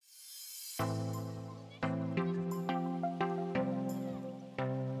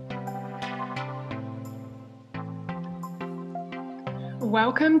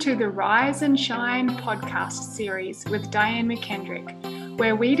Welcome to the Rise and Shine podcast series with Diane McKendrick,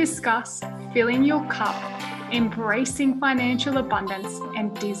 where we discuss filling your cup, embracing financial abundance,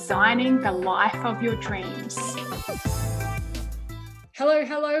 and designing the life of your dreams.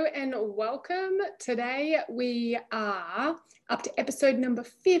 Hello, and welcome. Today we are up to episode number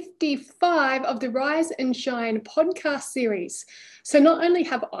 55 of the Rise and Shine podcast series. So not only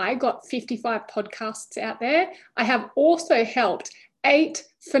have I got 55 podcasts out there, I have also helped 8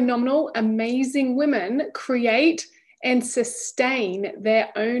 phenomenal, amazing women create and sustain their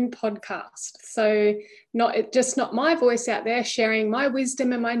own podcast. So not my voice out there sharing my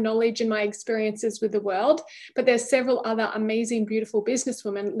wisdom and my knowledge and my experiences with the world, but there's several other amazing, beautiful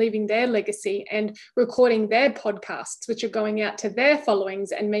businesswomen leaving their legacy and recording their podcasts, which are going out to their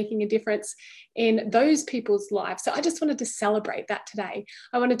followings and making a difference in those people's lives. So I just wanted to celebrate that today.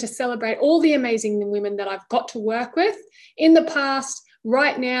 I wanted to celebrate all the amazing women that I've got to work with in the past,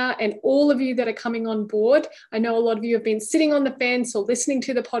 right now, and all of you that are coming on board. I know a lot of you have been sitting on the fence or listening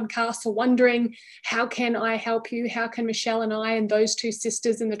to the podcast or wondering, how can I help you? How can Michelle and I and those 2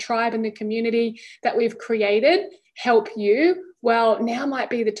 sisters in the tribe and the community that we've created help you? Well, now might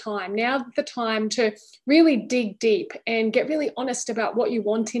be the time. Now's the time to really dig deep and get really honest about what you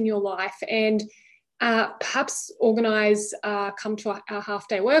want in your life, and perhaps organize, come to our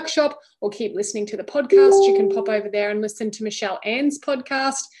half-day workshop, or keep listening to the podcast. You can pop over there and listen to Michelle Ann's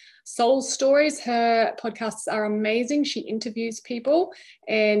podcast, Soul Stories. Her podcasts are amazing. She interviews people,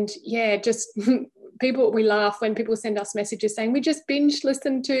 and just people, we laugh when people send us messages saying, we just binge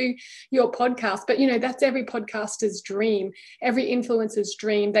listened to your podcast. But that's every podcaster's dream, every influencer's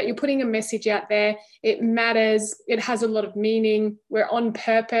dream, that you're putting a message out there. It matters. It has a lot of meaning. We're on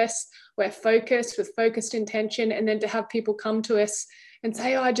purpose. We're focused with focused intention. And then to have people come to us and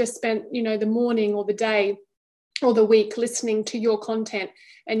say, I just spent, the morning or the day or the week listening to your content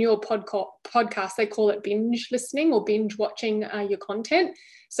and your podcast. They call it binge listening or binge watching your content.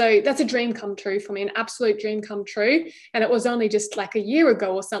 So that's a dream come true for me, an absolute dream come true. And it was only just like a year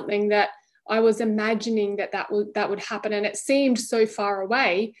ago or something that I was imagining that would happen. And it seemed so far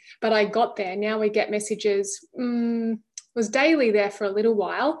away, but I got there. Now we get messages, was daily there for a little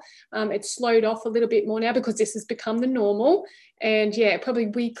while. It's slowed off a little bit more now because this has become the normal. And probably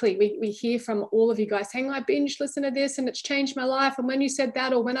weekly, we hear from all of you guys saying, I binge listen to this and it's changed my life. And when you said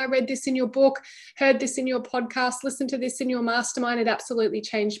that, or when I read this in your book, heard this in your podcast, listened to this in your mastermind, it absolutely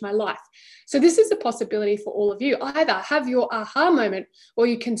changed my life. So this is a possibility for all of you. Either have your aha moment, or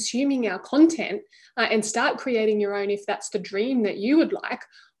you're consuming our content and start creating your own if that's the dream that you would like,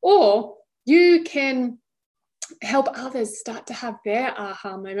 or you can help others start to have their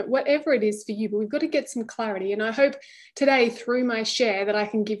aha moment, whatever it is for you. But we've got to get some clarity. And I hope today through my share that I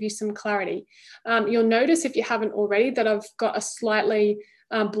can give you some clarity. You'll notice, if you haven't already, that I've got a slightly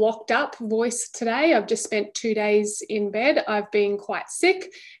blocked up voice today. I've just spent 2 days in bed. I've been quite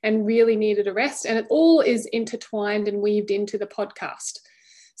sick and really needed a rest. And it all is intertwined and weaved into the podcast.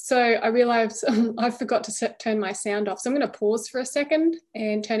 So I realized I forgot to turn my sound off. So I'm going to pause for a second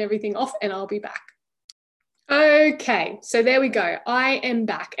and turn everything off, and I'll be back. Okay, so there we go. I am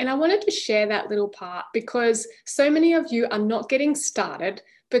back, and I wanted to share that little part because so many of you are not getting started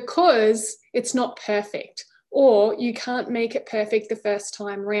because it's not perfect, or you can't make it perfect the first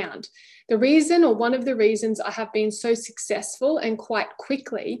time round. The reason, or one of the reasons I have been so successful and quite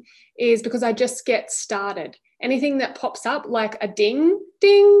quickly, is because I just get started. Anything that pops up like a ding,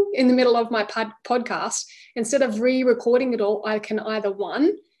 ding in the middle of my podcast, instead of re-recording it all, I can either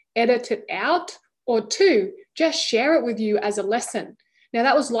 1, edit it out, or 2, just share it with you as a lesson. Now,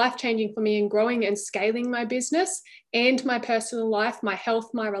 that was life-changing for me in growing and scaling my business and my personal life, my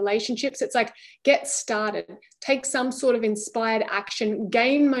health, my relationships. It's like, get started, take some sort of inspired action,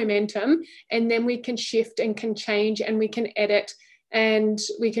 gain momentum, and then we can shift and can change and we can edit and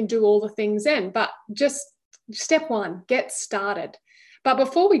we can do all the things then. But just step 1, get started. But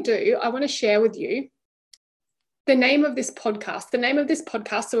before we do, I want to share with you the name of this podcast. The name of this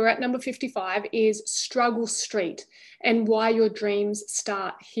podcast, so we're at number 55, is Struggle Street, and why your dreams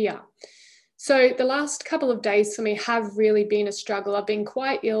start here. So the last couple of days for me have really been a struggle. I've been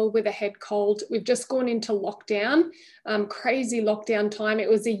quite ill with a head cold. We've just gone into lockdown, crazy lockdown time. It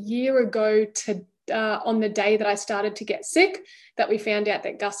was a year ago on the day that I started to get sick that we found out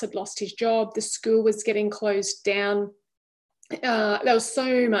that Gus had lost his job. The school was getting closed down. There was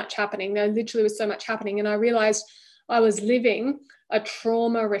so much happening. There literally was so much happening. And I realized I was living a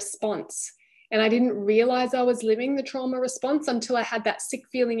trauma response. And I didn't realize I was living the trauma response until I had that sick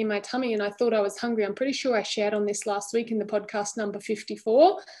feeling in my tummy and I thought I was hungry. I'm pretty sure I shared on this last week in the podcast number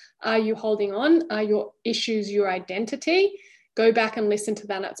 54. Are you holding on? Are your issues your identity? go back and listen to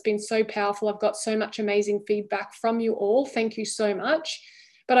that. It's been so powerful. I've got so much amazing feedback from you all. Thank you so much.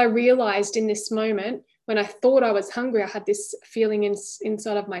 But I realized in this moment, when I thought I was hungry, I had this feeling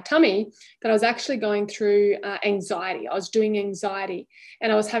inside of my tummy that I was actually going through anxiety. I was doing anxiety,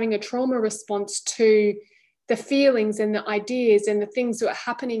 and I was having a trauma response to the feelings and the ideas and the things that were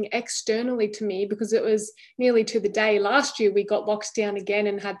happening externally to me, because it was nearly to the day last year we got locked down again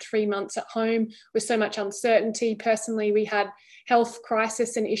and had 3 months at home with so much uncertainty. Personally, we had health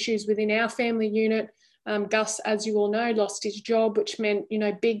crisis and issues within our family unit. Gus, as you all know, lost his job, which meant,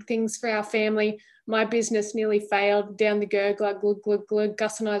 big things for our family. My business nearly failed down the gurgler, glug, glug, glug.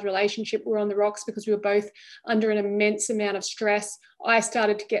 Gus and I's relationship were on the rocks because we were both under an immense amount of stress. I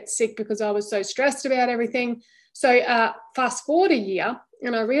started to get sick because I was so stressed about everything. So fast forward a year,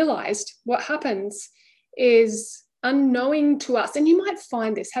 and I realized what happens is unknowing to us, and you might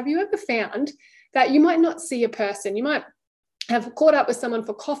find this. Have you ever found that you might not see a person? You might have caught up with someone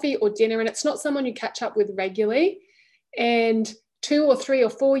for coffee or dinner, and it's not someone you catch up with regularly. And 2 or 3 or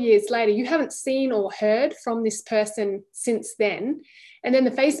 4 years later, you haven't seen or heard from this person since then. And then the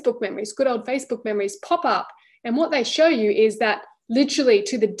Facebook memories, good old Facebook memories, pop up. And what they show you is that literally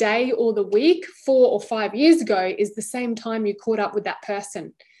to the day or the week, 4 or 5 years ago, is the same time you caught up with that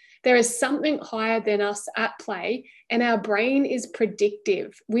person. There is something higher than us at play, and our brain is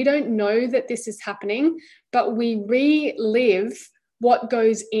predictive. We don't know that this is happening, but we relive what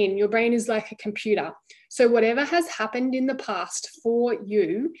goes in. Your brain is like a computer. So whatever has happened in the past for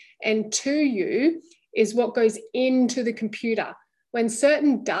you and to you is what goes into the computer. When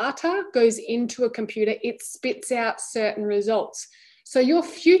certain data goes into a computer, it spits out certain results. So your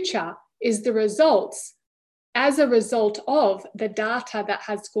future is the results as a result of the data that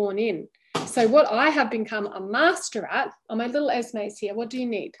has gone in. So what I have become a master at, oh, my little Esme's here. What do you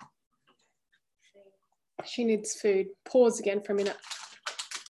need? She needs food. Pause again for a minute.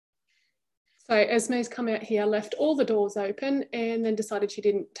 So Esme's come out here, left all the doors open, and then decided she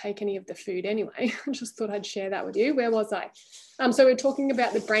didn't take any of the food anyway. I just thought I'd share that with you. Where was I? So we're talking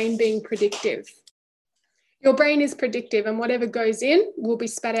about the brain being predictive. Your brain is predictive, and whatever goes in will be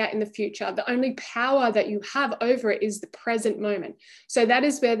spat out in the future. The only power that you have over it is the present moment. So that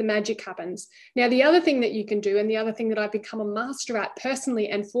is where the magic happens. Now, the other thing that you can do, and the other thing that I've become a master at personally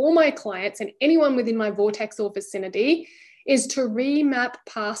and for my clients and anyone within my vortex or vicinity, is to remap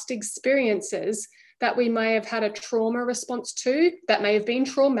past experiences that we may have had a trauma response to, that may have been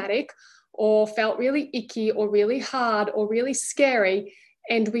traumatic or felt really icky or really hard or really scary.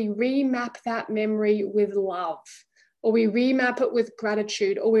 And we remap that memory with love, or we remap it with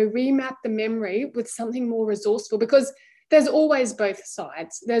gratitude, or we remap the memory with something more resourceful, because there's always both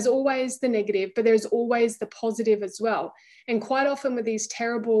sides. There's always the negative, but there's always the positive as well. And quite often with these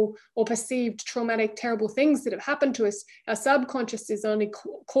terrible or perceived traumatic, terrible things that have happened to us, our subconscious is only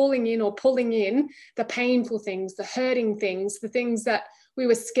calling in or pulling in the painful things, the hurting things, the things that we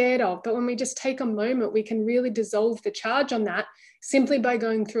were scared of. But when we just take a moment, we can really dissolve the charge on that simply by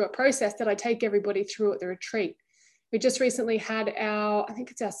going through a process that I take everybody through at the retreat. We just recently had I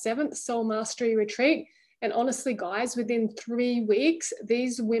think it's our 7th Soul Mastery retreat. And honestly, guys, within 3 weeks,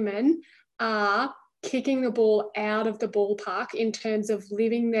 these women are kicking the ball out of the ballpark in terms of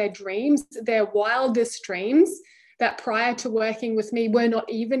living their dreams, their wildest dreams that prior to working with me were not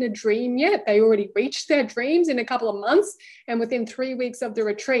even a dream yet. They already reached their dreams in a couple of months. And within 3 weeks of the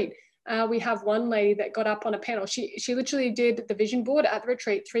retreat, we have one lady that got up on a panel. She literally did the vision board at the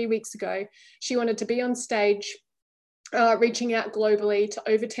retreat 3 weeks ago. She wanted to be on stage, reaching out globally to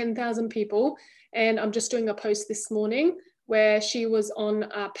over 10,000 people. And I'm just doing a post this morning where she was on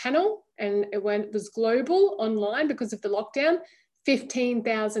a panel, and it was global online because of the lockdown,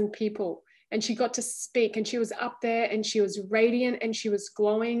 15,000 people. And she got to speak, and she was up there, and she was radiant, and she was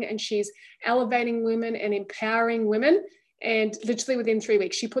glowing, and she's elevating women and empowering women. And literally within 3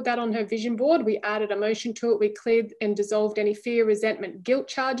 weeks, she put that on her vision board. We added emotion to it. We cleared and dissolved any fear, resentment, guilt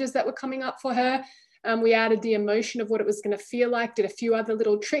charges that were coming up for her. We added the emotion of what it was going to feel like, did a few other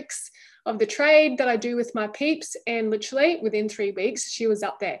little tricks of the trade that I do with my peeps. And literally within 3 weeks, she was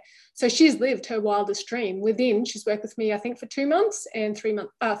up there. So she's lived her wildest dream she's worked with me, I think, for 2 months and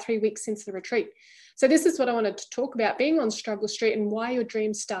 3 weeks since the retreat. So this is what I wanted to talk about, being on Struggle Street and why your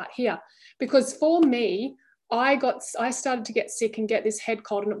dreams start here. Because for me, I started to get sick and get this head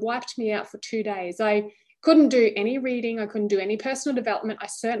cold, and it wiped me out for 2 days. I couldn't do any reading. I couldn't do any personal development. I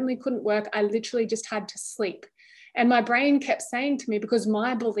certainly couldn't work. I literally just had to sleep. And my brain kept saying to me, because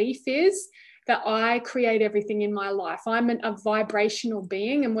my belief is that I create everything in my life. I'm a vibrational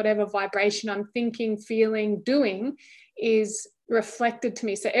being, and whatever vibration I'm thinking, feeling, doing is reflected to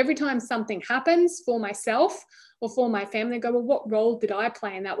me. So every time something happens for myself, or for my family, go, well, what role did I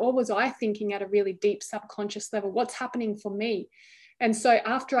play in that? What was I thinking at a really deep subconscious level? What's happening for me? And so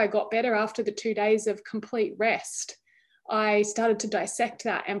after I got better, after the 2 days of complete rest, I started to dissect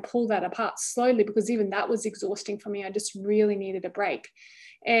that and pull that apart slowly, because even that was exhausting for me. I just really needed a break.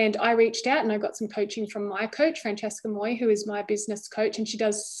 And I reached out and I got some coaching from my coach, Francesca Moy, who is my business coach, and she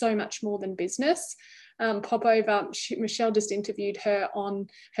does so much more than business. Pop over. Michelle just interviewed her on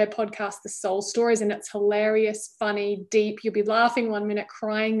her podcast, The Soul Stories, and it's hilarious, funny, deep. You'll be laughing 1 minute,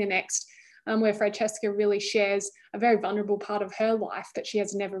 crying the next, where Francesca really shares a very vulnerable part of her life that she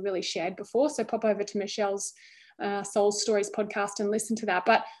has never really shared before. So pop over to Michelle's Soul Stories podcast and listen to that.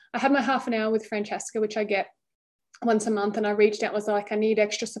 But I had my half an hour with Francesca, which I get once a month, and I reached out, was like, I need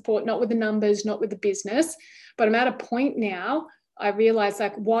extra support, not with the numbers, not with the business, but I'm at a point now, I realized,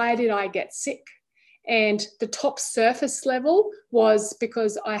 like, why did I get sick? And the top surface level was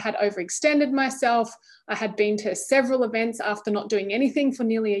because I had overextended myself. I had been to several events after not doing anything for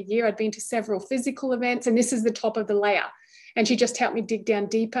nearly a year. I'd been to several physical events, and this is the top of the layer. And she just helped me dig down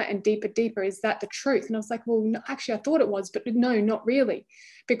deeper and deeper, deeper. Is that the truth? And I was like, well, no, actually, I thought it was, but no, not really,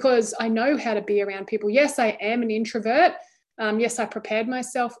 because I know how to be around people. Yes, I am an introvert. Yes, I prepared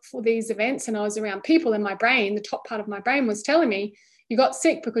myself for these events and I was around people, and my brain, the top part of my brain was telling me, you got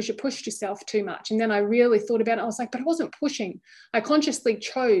sick because you pushed yourself too much. And then I really thought about it. I was like, but I wasn't pushing. I consciously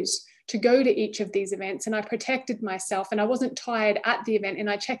chose to go to each of these events, and I protected myself, and I wasn't tired at the event. And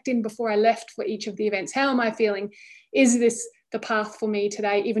I checked in before I left for each of the events. How am I feeling? Is this the path for me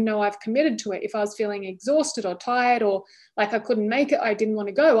today, even though I've committed to it? If I was feeling exhausted or tired or like I couldn't make it, I didn't want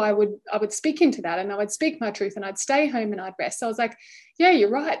to go, I would speak into that, and I would speak my truth, and I'd stay home and I'd rest. So I was like, yeah, you're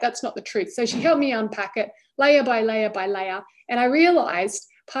right. That's not the truth. So she helped me unpack it layer by layer by layer. And I realized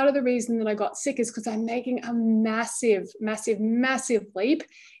part of the reason that I got sick is because I'm making a massive, massive, massive leap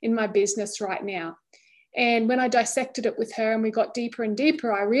in my business right now. And when I dissected it with her and we got deeper and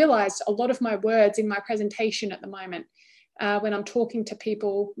deeper, I realized a lot of my words in my presentation at the moment, when I'm talking to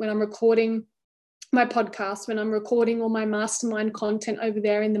people, when I'm recording my podcast, when I'm recording all my mastermind content over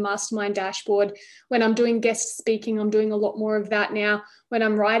there in the mastermind dashboard, when I'm doing guest speaking, I'm doing a lot more of that now. When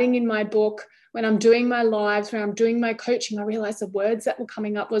I'm writing in my book, when I'm doing my lives, when I'm doing my coaching, I realized the words that were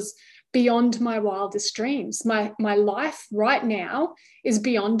coming up was beyond my wildest dreams. My life right now is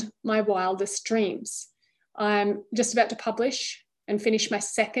beyond my wildest dreams. I'm just about to publish and finish my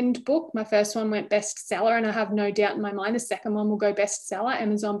second book. My first one went bestseller, and I have no doubt in my mind the second one will go bestseller,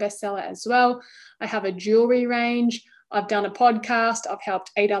 Amazon bestseller as well. I have a jewelry range. I've done a podcast. I've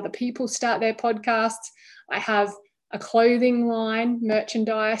helped 8 other people start their podcasts. I have a clothing line,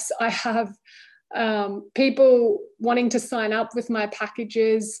 merchandise. I have people wanting to sign up with my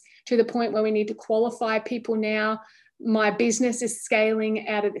packages to the point where we need to qualify people now. My business is scaling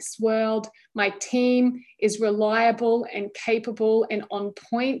out of this world. My team is reliable and capable and on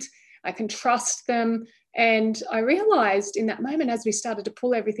point. I can trust them. And I realized in that moment, as we started to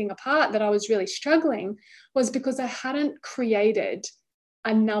pull everything apart, that I was really struggling was because I hadn't created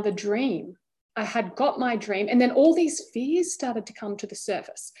another dream. I had got my dream, and then all these fears started to come to the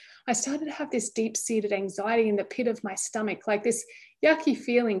surface. I started to have this deep-seated anxiety in the pit of my stomach, like this yucky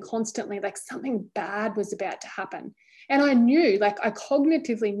feeling constantly, like something bad was about to happen. And I knew, like I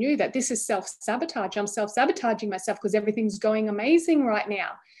cognitively knew that this is self-sabotage. I'm self-sabotaging myself because everything's going amazing right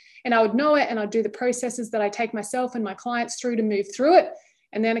now. And I would know it, and I'd do the processes that I take myself and my clients through to move through it.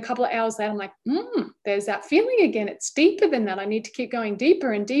 And then a couple of hours later, I'm like, there's that feeling again. It's deeper than that. I need to keep going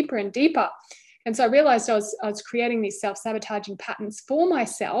deeper and deeper and deeper. And so I realized I was creating these self-sabotaging patterns for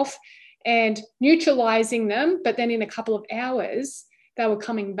myself and neutralizing them. But then in a couple of hours, they were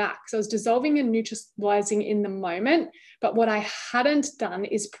coming back. So I was dissolving and neutralizing in the moment. But what I hadn't done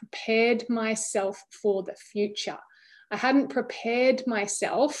is prepared myself for the future. I hadn't prepared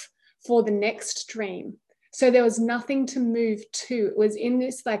myself for the next dream. So there was nothing to move to. It was in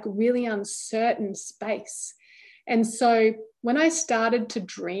this like really uncertain space. And so when I started to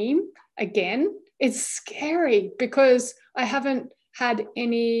dream again, it's scary because I haven't had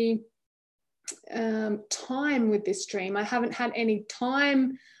any time with this dream. I haven't had any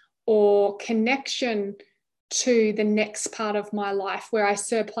time or connection to the next part of my life where I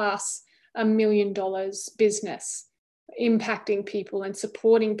surpass $1 million business, impacting people and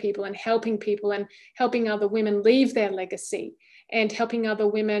supporting people and helping other women leave their legacy and helping other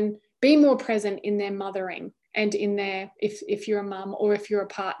women be more present in their mothering and in their, if you're a mum or if you're a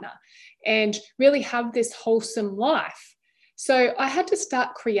partner, and really have this wholesome life. So I had to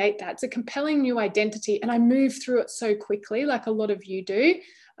start create that. It's a compelling new identity, and I moved through it so quickly, like a lot of you do.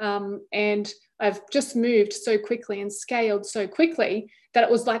 And I've just moved so quickly and scaled so quickly that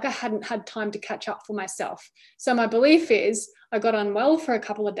it was like I hadn't had time to catch up for myself. So my belief is I got unwell for a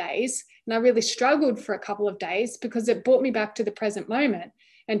couple of days, and I really struggled for a couple of days because it brought me back to the present moment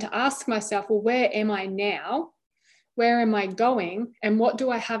and to ask myself, well, where am I now? Where am I going? And what do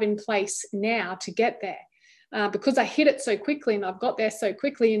I have in place now to get there? Because I hit it so quickly and I've got there so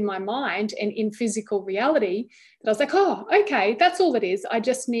quickly in my mind and in physical reality that I was like, oh, okay, that's all it is. I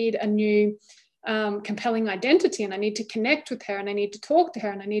just need a new compelling identity, and I need to connect with her, and I need to talk to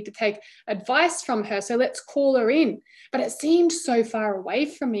her, and I need to take advice from her. So let's call her in. But it seemed so far away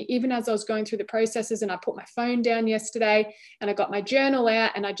from me, even as I was going through the processes. And I put my phone down yesterday and I got my journal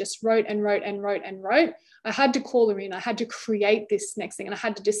out and I just wrote and wrote and wrote and wrote. I had to call her in. I had to create this next thing, and I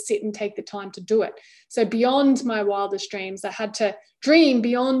had to just sit and take the time to do it. So beyond my wildest dreams, I had to dream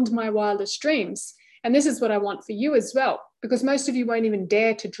beyond my wildest dreams. And this is what I want for you as well, because most of you won't even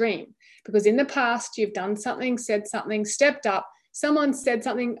dare to dream, because in the past you've done something, said something, stepped up, someone said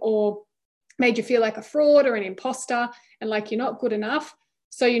something or made you feel like a fraud or an imposter and like you're not good enough.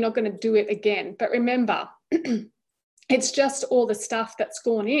 So you're not going to do it again. But remember, it's just all the stuff that's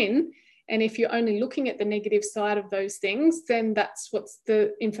gone in. And if you're only looking at the negative side of those things, then that's what's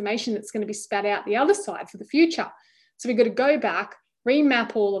the information that's going to be spat out the other side for the future. So we've got to go back,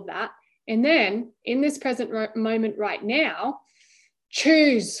 remap all of that. And then in this present moment right now,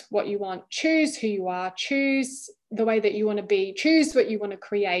 choose what you want, choose who you are, choose the way that you want to be, choose what you want to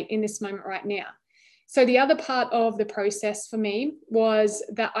create in this moment right now. So the other part of the process for me was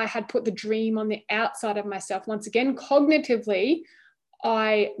that I had put the dream on the outside of myself. Once again, cognitively,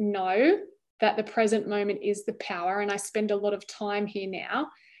 I know that the present moment is the power, and I spend a lot of time here now.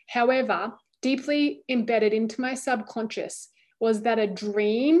 However, deeply embedded into my subconscious was that a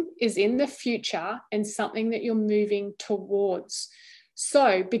dream is in the future and something that you're moving towards.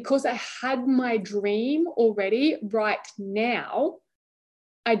 So because I had my dream already right now,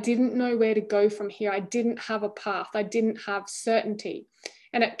 I didn't know where to go from here. I didn't have a path. I didn't have certainty.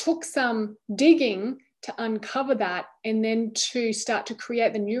 And it took some digging to uncover that, and then to start to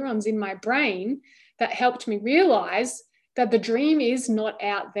create the neurons in my brain that helped me realize that the dream is not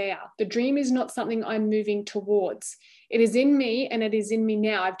out there. The dream is not something I'm moving towards. It is in me, and it is in me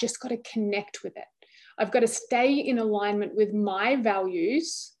now. I've just got to connect with it. I've got to stay in alignment with my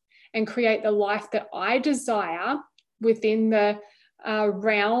values and create the life that I desire within the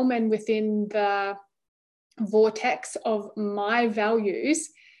realm and within the vortex of my values,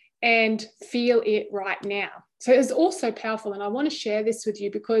 and feel it right now. So it's also powerful. And I want to share this with you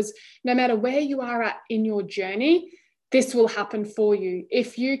because no matter where you are at in your journey, this will happen for you.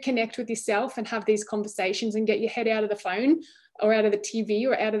 If you connect with yourself and have these conversations and get your head out of the phone or out of the TV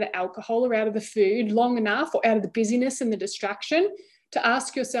or out of the alcohol or out of the food long enough, or out of the busyness and the distraction, to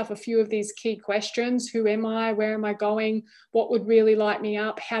ask yourself a few of these key questions. Who am I? Where am I going? What would really light me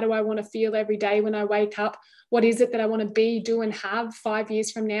up? How do I want to feel every day when I wake up? What is it that I want to be, do, and have 5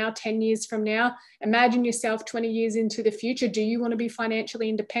 years from now, 10 years from now? Imagine yourself 20 years into the future. Do you want to be financially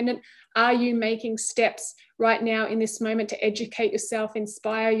independent? Are you making steps right now in this moment to educate yourself,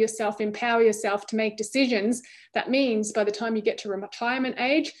 inspire yourself, empower yourself to make decisions? That means by the time you get to retirement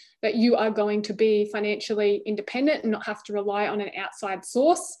age, that you are going to be financially independent and not have to rely on an outside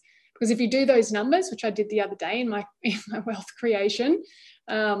source. Because if you do those numbers, which I did the other day in my wealth creation,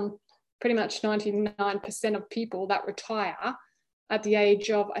 pretty much 99% of people that retire at the age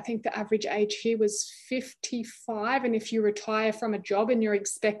of, I think the average age here was 55. And if you retire from a job and you're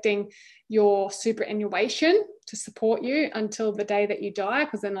expecting your superannuation to support you until the day that you die,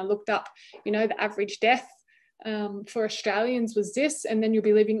 because then I looked up, the average death for Australians was this, and then you'll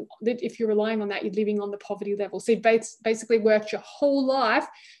be living, if you're relying on that, you're living on the poverty level. So you've basically worked your whole life,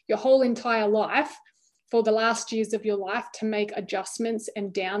 your whole entire life, for the last years of your life to make adjustments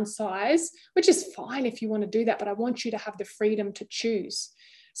and downsize, which is fine if you want to do that, but I want you to have the freedom to choose.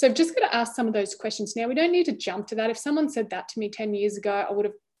 So I've just got to ask some of those questions. Now, we don't need to jump to that. If someone said that to me 10 years ago, I would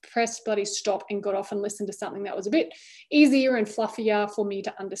have pressed bloody stop and got off and listened to something that was a bit easier and fluffier for me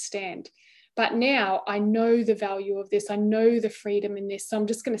to understand. But now I know the value of this. I know the freedom in this. So I'm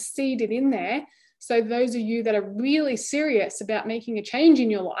just going to seed it in there. So those of you that are really serious about making a change in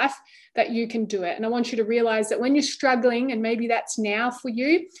your life, that you can do it. And I want you to realize that when you're struggling, and maybe that's now for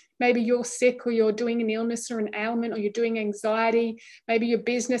you, maybe you're sick or you're doing an illness or an ailment, or you're doing anxiety, maybe your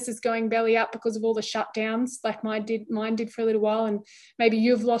business is going belly up because of all the shutdowns like mine did for a little while, and maybe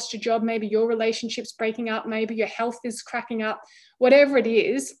you've lost your job, maybe your relationship's breaking up, maybe your health is cracking up, whatever it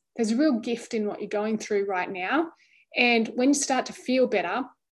is, there's a real gift in what you're going through right now. And when you start to feel better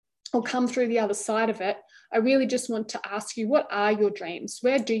or come through the other side of it, I really just want to ask you, what are your dreams?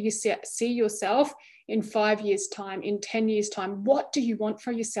 Where do you see yourself in 5 years' time, in 10 years' time? What do you want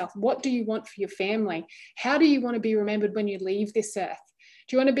for yourself? What do you want for your family? How do you want to be remembered when you leave this earth?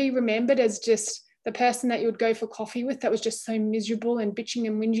 Do you want to be remembered as just the person that you would go for coffee with that was just so miserable and bitching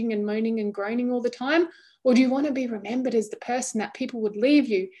and whinging and moaning and groaning all the time? Or do you want to be remembered as the person that people would leave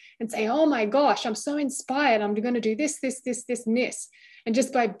you and say, oh my gosh, I'm so inspired. I'm going to do this, this, this, this, and this. And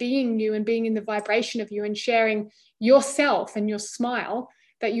just by being you and being in the vibration of you and sharing yourself and your smile,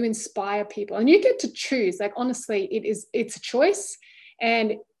 that you inspire people. And you get to choose. Like, honestly, it's a choice.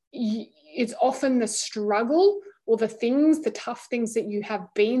 And it's often the struggle or the tough things that you have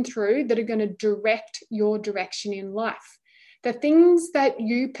been through that are going to direct your direction in life. The things that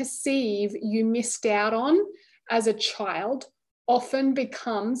you perceive you missed out on as a child often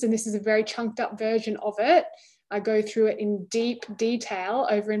becomes, and this is a very chunked up version of it, I go through it in deep detail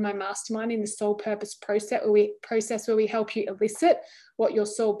over in my mastermind in the soul purpose process where we help you elicit what your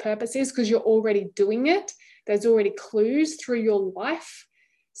soul purpose is, because you're already doing it. There's already clues through your life.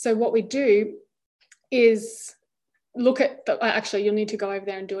 So what we do is look at actually, you'll need to go over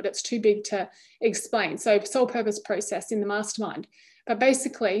there and do it. It's too big to explain. So soul purpose process in the mastermind. But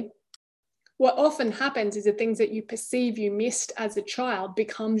basically, what often happens is the things that you perceive you missed as a child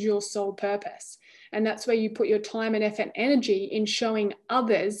becomes your soul purpose. And that's where you put your time and effort and energy in showing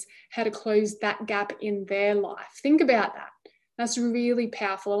others how to close that gap in their life. Think about that. That's really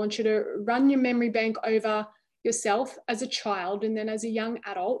powerful. I want you to run your memory bank over yourself as a child and then as a young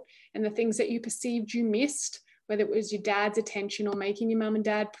adult, and the things that you perceived you missed, whether it was your dad's attention or making your mum and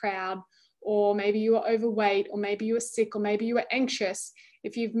dad proud, or maybe you were overweight, or maybe you were sick, or maybe you were anxious.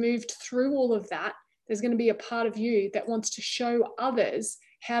 If you've moved through all of that, there's going to be a part of you that wants to show others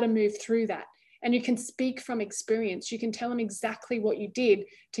how to move through that. And you can speak from experience. You can tell them exactly what you did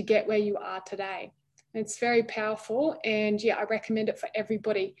to get where you are today. And it's very powerful. And yeah, I recommend it for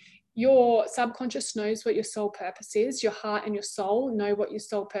everybody. Your subconscious knows what your soul purpose is. Your heart and your soul know what your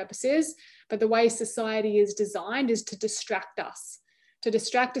soul purpose is. But the way society is designed is to distract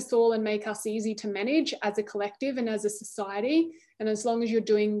us all and make us easy to manage as a collective and as a society. And as long as you're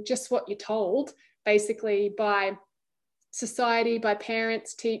doing just what you're told, basically by society, by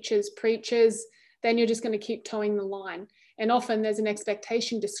parents, teachers, preachers, then you're just going to keep towing the line. And often there's an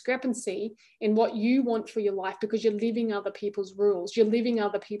expectation discrepancy in what you want for your life because you're living other people's rules, you're living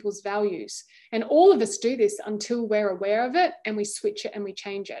other people's values. And all of us do this until we're aware of it and we switch it and we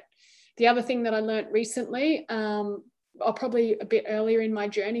change it. The other thing that I learned recently, or probably a bit earlier in my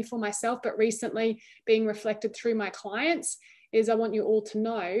journey for myself, but recently being reflected through my clients, is I want you all to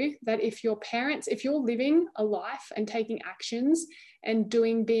know that if you're living a life and taking actions and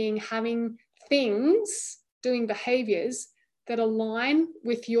doing behaviors that align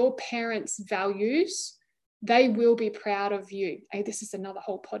with your parents' values, they will be proud of you. Hey, this is another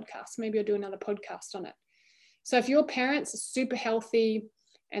whole podcast. Maybe I'll do another podcast on it. So if your parents are super healthy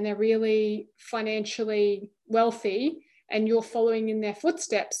and they're really financially wealthy and you're following in their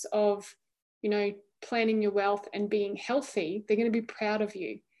footsteps of, planning your wealth and being healthy, they're going to be proud of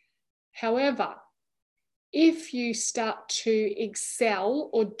you. However, if you start to excel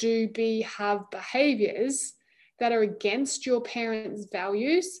or have behaviors that are against your parents'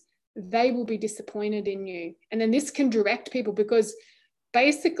 values, they will be disappointed in you. And then this can direct people, because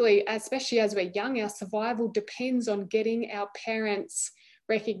basically, especially as we're young, our survival depends on getting our parents'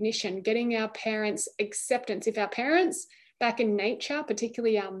 recognition, getting our parents' acceptance. If our parents back in nature,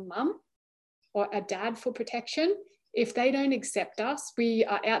 particularly our mum or a dad for protection, if they don't accept us, we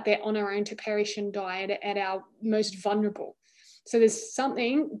are out there on our own to perish and die at our most vulnerable. So there's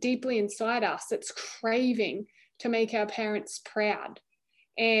something deeply inside us that's craving to make our parents proud.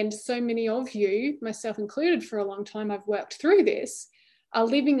 And so many of you, myself included for a long time, I've worked through this, are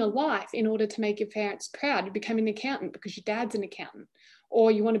living a life in order to make your parents proud. You become an accountant because your dad's an accountant,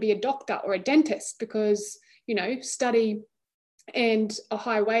 or you want to be a doctor or a dentist because, study and a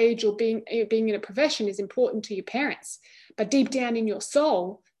high wage or being in a profession is important to your parents. But deep down in your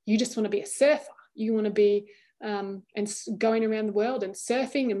soul, you just want to be a surfer. You want to be and going around the world and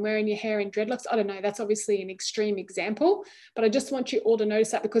surfing and wearing your hair in dreadlocks. I don't know, that's obviously an extreme example, but I just want you all to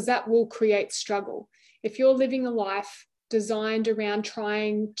notice that, because that will create struggle. If you're living a life designed around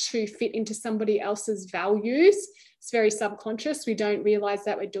trying to fit into somebody else's values, it's very subconscious. We don't realize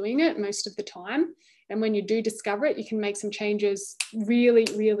that we're doing it most of the time. And when you do discover it, you can make some changes really,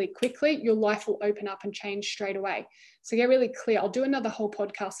 really quickly. Your life will open up and change straight away. So get really clear. I'll do another whole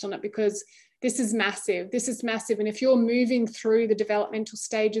podcast on it because this is massive. This is massive. And if you're moving through the developmental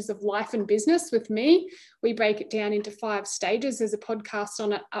stages of life and business with me, we break it down into 5 stages. There's a podcast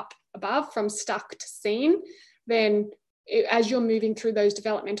on it up above, from stuck to seen. Then as you're moving through those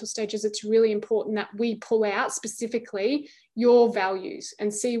developmental stages, it's really important that we pull out specifically your values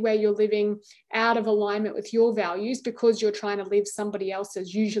and see where you're living out of alignment with your values because you're trying to live somebody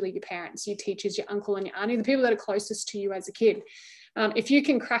else's, usually your parents, your teachers, your uncle and your auntie, the people that are closest to you as a kid. If you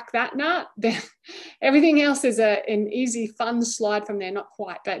can crack that nut, then everything else is an easy, fun slide from there. Not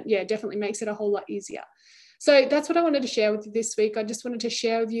quite, but yeah, definitely makes it a whole lot easier. So that's what I wanted to share with you this week. I just wanted to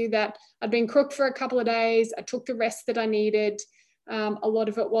share with you that I'd been crook for a couple of days. I took the rest that I needed. A lot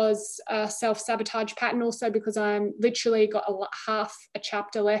of it was a self-sabotage pattern also because I'm literally got half a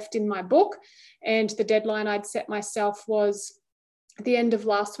chapter left in my book, and the deadline I'd set myself was at the end of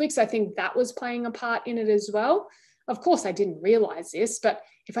last week. So I think that was playing a part in it as well. Of course, I didn't realize this, but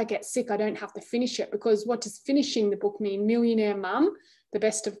if I get sick, I don't have to finish it, because what does finishing the book mean? Millionaire mum, the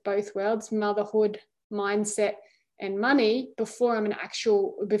best of both worlds, motherhood, mindset and money before I'm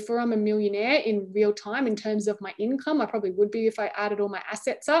a millionaire in real time in terms of my income. I probably would be if I added all my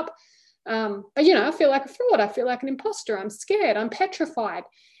assets up. But I feel like a fraud. I feel like an imposter. I'm scared. I'm petrified.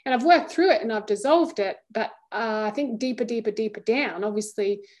 And I've worked through it and I've dissolved it. But I think deeper down,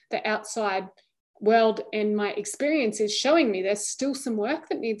 obviously the outside world and my experience is showing me there's still some work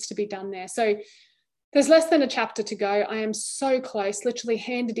that needs to be done there. So there's less than a chapter to go. I am so close, literally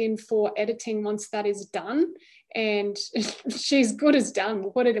handed in for editing once that is done. And she's good as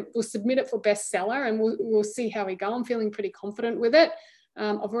done. We'll submit it for bestseller and we'll see how we go. I'm feeling pretty confident with it.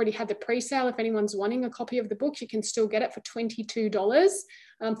 I've already had the pre-sale. If anyone's wanting a copy of the book, you can still get it for $22.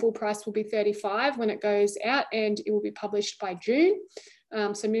 Full price will be $35 when it goes out, and it will be published by June.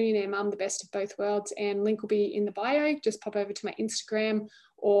 So Millionaire Mum, the best of both worlds, and link will be in the bio. Just pop over to my Instagram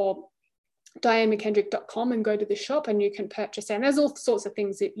or DianeMcKendrick.com and go to the shop and you can purchase it. And there's all sorts of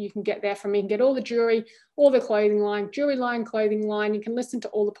things that you can get there from me. You can get all the jewelry, all the clothing line, clothing line. You can listen to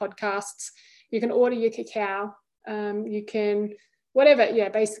all the podcasts. You can order your cacao. You can, whatever. Yeah,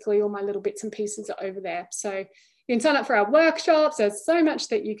 basically all my little bits and pieces are over there. So you can sign up for our workshops. There's so much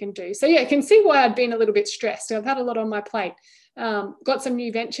that you can do. So yeah, you can see why I'd been a little bit stressed. I've had a lot on my plate. Got some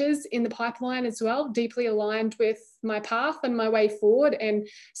new ventures in the pipeline as well, deeply aligned with my path and my way forward, and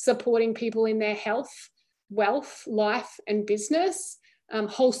supporting people in their health, wealth, life, and business.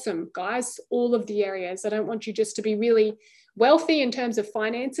 Wholesome, guys, all of the areas. I don't want you just to be really wealthy in terms of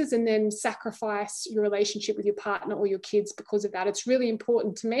finances and then sacrifice your relationship with your partner or your kids because of that. It's really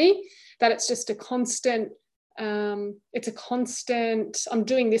important to me that it's just a constant, I'm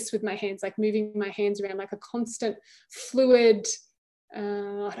doing this with my hands, like moving my hands around, like a constant fluid,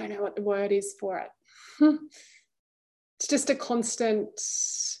 I don't know what the word is for it. It's just a constant,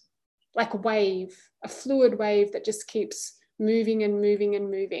 like wave, a fluid wave that just keeps moving and moving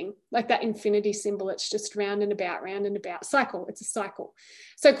and moving, like that infinity symbol. It's just round and about cycle. It's a cycle.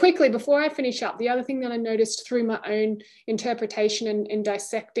 So quickly, before I finish up, the other thing that I noticed through my own interpretation and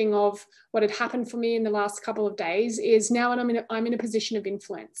dissecting of what had happened for me in the last couple of days is now I'm in a position of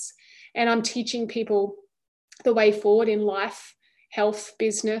influence, and I'm teaching people the way forward in life, health,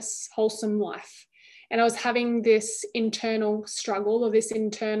 business, wholesome life. And I was having this internal struggle, or this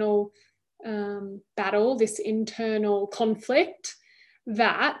internal battle, this internal conflict,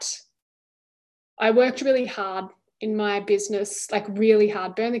 that I worked really hard in my business, like really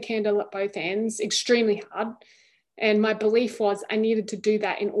hard, burn the candle at both ends, extremely hard. And my belief was I needed to do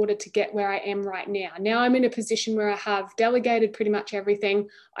that in order to get where I am right now. Now I'm in a position where I have delegated pretty much everything.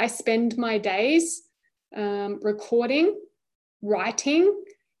 I spend my days recording, writing,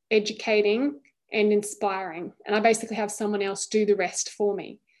 educating, and inspiring. And I basically have someone else do the rest for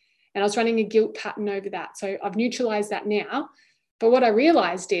me. And I was running a guilt pattern over that. So I've neutralized that now. But what I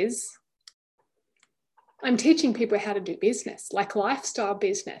realized is I'm teaching people how to do business, like lifestyle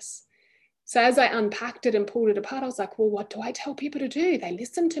business. So as I unpacked it and pulled it apart, I was like, well, what do I tell people to do? They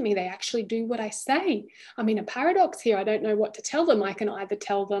listen to me. They actually do what I say. I'm in a paradox here. I don't know what to tell them. I can either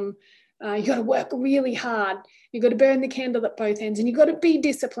tell them, you got to work really hard. You got to burn the candle at both ends, and you got to be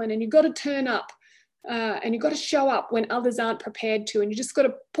disciplined, and you got to turn up. And you've got to show up when others aren't prepared to, and you just got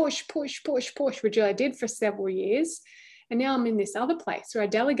to push, which I did for several years. And now I'm in this other place where I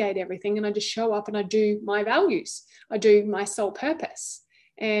delegate everything and I just show up and I do my values. I do my soul purpose.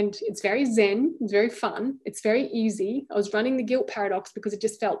 And it's very zen, it's very fun, it's very easy. I was running the guilt paradox because it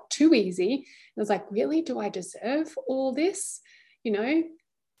just felt too easy. I was like, really, do I deserve all this?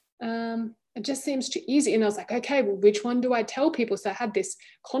 It just seems too easy. And I was like, okay, well, which one do I tell people? So I had this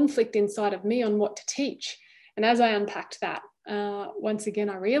conflict inside of me on what to teach. And as I unpacked that, once again,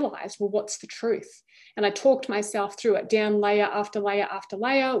 I realized, well, what's the truth? And I talked myself through it down layer after layer after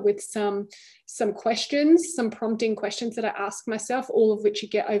layer with some questions, some prompting questions that I ask myself, all of which you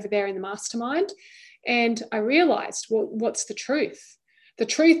get over there in the mastermind. And I realized, well, what's the truth? The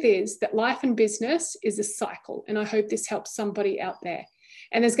truth is that life and business is a cycle. And I hope this helps somebody out there.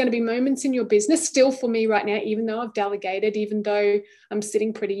 And there's going to be moments in your business, still for me right now, even though I've delegated, even though I'm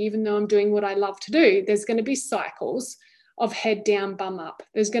sitting pretty, even though I'm doing what I love to do, there's going to be cycles of head down, bum up.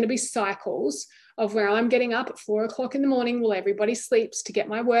 There's going to be cycles of where I'm getting up at 4 o'clock in the morning while everybody sleeps to get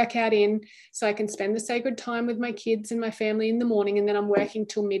my workout in so I can spend the sacred time with my kids and my family in the morning, and then I'm working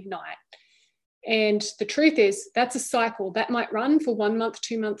till midnight. And the truth is, that's a cycle that might run for 1 month,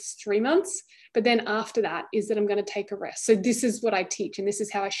 2 months, 3 months. But then after that is that I'm going to take a rest. So this is what I teach. And this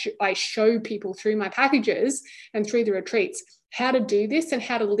is how I show people through my packages and through the retreats, how to do this and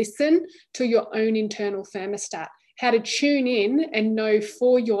how to listen to your own internal thermostat, how to tune in and know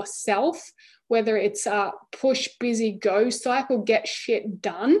for yourself, whether it's a push, busy, go cycle, get shit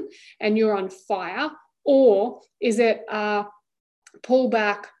done, and you're on fire, or is it a pull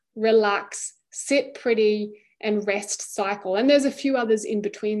back, relax, sit pretty, and rest cycle. And there's a few others in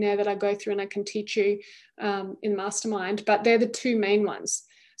between there that I go through and I can teach you in Mastermind, but they're the two main ones.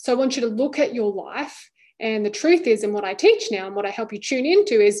 So I want you to look at your life, and the truth is, and what I teach now and what I help you tune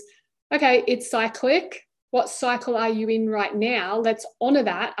into is, okay, it's cyclic. What cycle are you in right now? Let's honor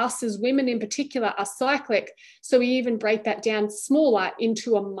that. Us as women in particular are cyclic. So we even break that down smaller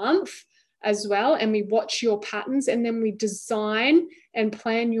into a month as well. And we watch your patterns, and then we design and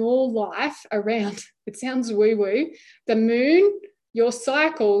plan your life around, it sounds woo-woo, the moon, your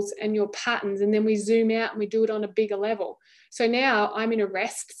cycles and your patterns. And then we zoom out and we do it on a bigger level. So now I'm in a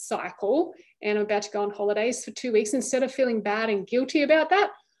rest cycle and I'm about to go on holidays for 2 weeks. Instead of feeling bad and guilty about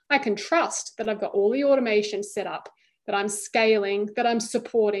that, I can trust that I've got all the automation set up, that I'm scaling, that I'm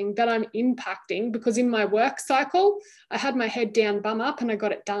supporting, that I'm impacting, because in my work cycle, I had my head down, bum up, and I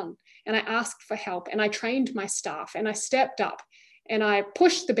got it done. And I asked for help, and I trained my staff, and I stepped up, and I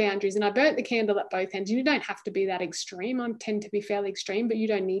pushed the boundaries, and I burnt the candle at both ends. You don't have to be that extreme. I tend to be fairly extreme, but you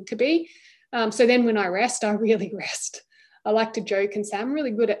don't need to be. So then when I rest, I really rest. I like to joke and say I'm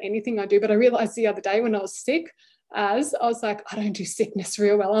really good at anything I do, but I realized the other day when I was sick, I was like, I don't do sickness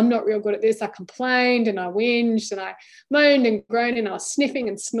real well. I'm not real good at this. I complained and I whinged and I moaned and groaned and I was sniffing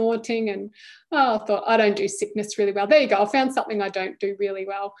and snorting, and I thought, I don't do sickness really well. There you go. I found something I don't do really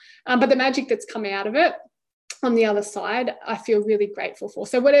well. But the magic that's come out of it on the other side, I feel really grateful for.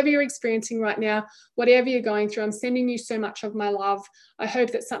 So whatever you're experiencing right now, whatever you're going through, I'm sending you so much of my love. I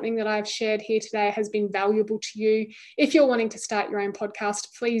hope that something that I've shared here today has been valuable to you. If you're wanting to start your own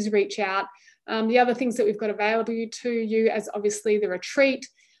podcast, please reach out. The other things that we've got available to you as obviously the retreat.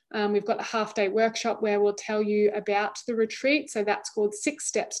 We've got a half-day workshop where we'll tell you about the retreat. So that's called 6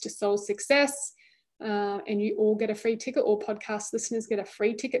 Steps to Soul Success. And you all get a free ticket, or podcast listeners get a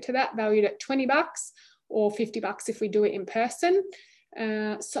free ticket to that, valued at $20 or $50 if we do it in person.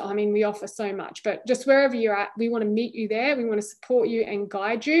 So, I mean, we offer so much, but just wherever you're at, we want to meet you there. We want to support you and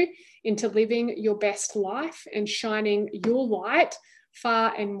guide you into living your best life and shining your light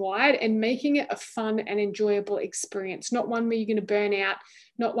far and wide, and making it a fun and enjoyable experience. Not one where you're going to burn out,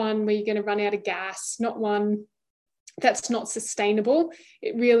 not one where you're going to run out of gas, not one that's not sustainable.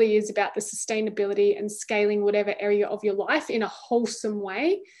 It really is about the sustainability and scaling whatever area of your life in a wholesome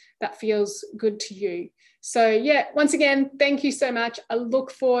way that feels good to you. So yeah, once again, thank you so much. I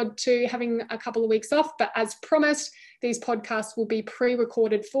look forward to having a couple of weeks off, but as promised, these podcasts will be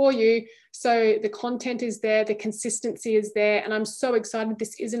pre-recorded for you. So the content is there, the consistency is there, and I'm so excited.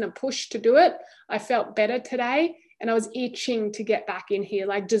 This isn't a push to do it. I felt better today, and I was itching to get back in here,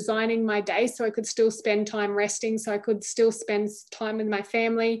 like designing my day so I could still spend time resting, so I could still spend time with my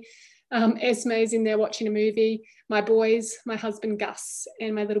family. Esme's in there watching a movie. My boys, my husband Gus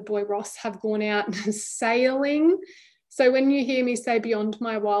and my little boy Ross, have gone out sailing. So when you hear me say beyond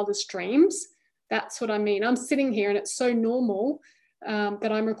my wildest dreams, that's what I mean. I'm sitting here and it's so normal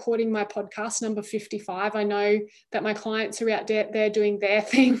that I'm recording my podcast number 55. I know that my clients are out there doing their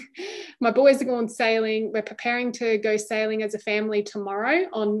thing. My boys are going sailing. We're preparing to go sailing as a family tomorrow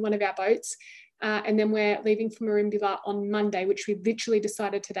on one of our boats. And then we're leaving for Merimbula on Monday, which we literally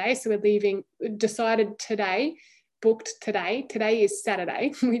decided today. So we're decided today, booked today. Today is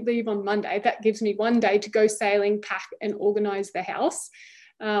Saturday. We leave on Monday. That gives me 1 day to go sailing, pack and organize the house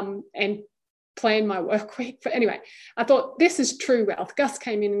and plan my work week. But anyway, I thought this is true wealth. Gus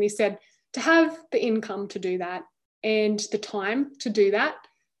came in and he said, to have the income to do that and the time to do that,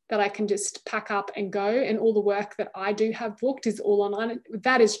 that I can just pack up and go, and all the work that I do have booked is all online.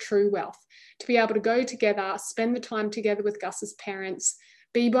 That is true wealth. To be able to go together, spend the time together with Gus's parents,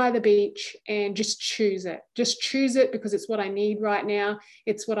 be by the beach, and just choose it. Just choose it because it's what I need right now.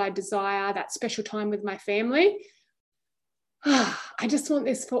 It's what I desire, that special time with my family. I just want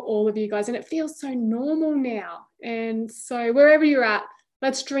this for all of you guys, and it feels so normal now. And so wherever you're at,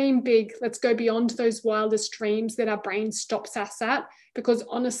 let's dream big. Let's go beyond those wildest dreams that our brain stops us at, because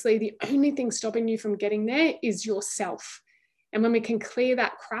honestly, the only thing stopping you from getting there is yourself. And when we can clear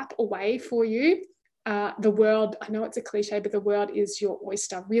that crap away for you, the world, I know it's a cliche, but the world is your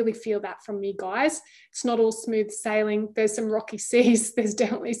oyster. Really feel that from me, guys. It's not all smooth sailing. There's some rocky seas. There's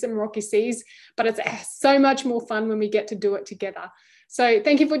definitely some rocky seas, but it's so much more fun when we get to do it together. So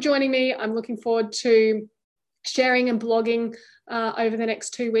thank you for joining me. I'm looking forward to sharing and blogging over the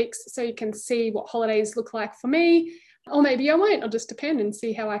next 2 weeks so you can see what holidays look like for me. Or maybe I won't. I'll just depend and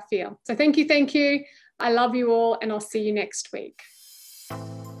see how I feel. So thank you. I love you all, and I'll see you next week.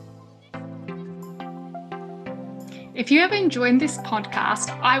 If you have enjoyed this podcast,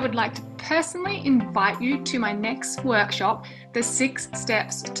 I would like to personally invite you to my next workshop, The 6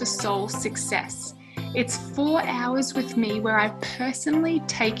 Steps to Soul Success. It's 4 hours with me where I personally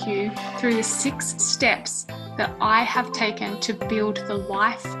take you through the 6 steps that I have taken to build the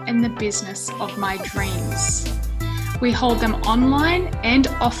life and the business of my dreams. We hold them online and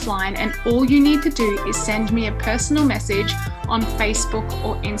offline, and all you need to do is send me a personal message on Facebook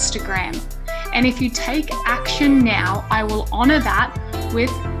or Instagram. And if you take action now, I will honor that with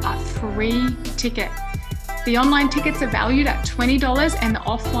a free ticket. The online tickets are valued at $20 and the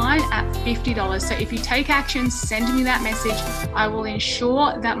offline at $50. So if you take action, send me that message. I will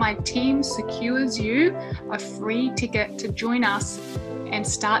ensure that my team secures you a free ticket to join us and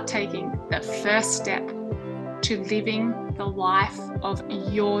start taking the first step to living the life of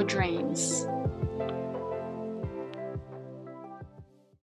your dreams.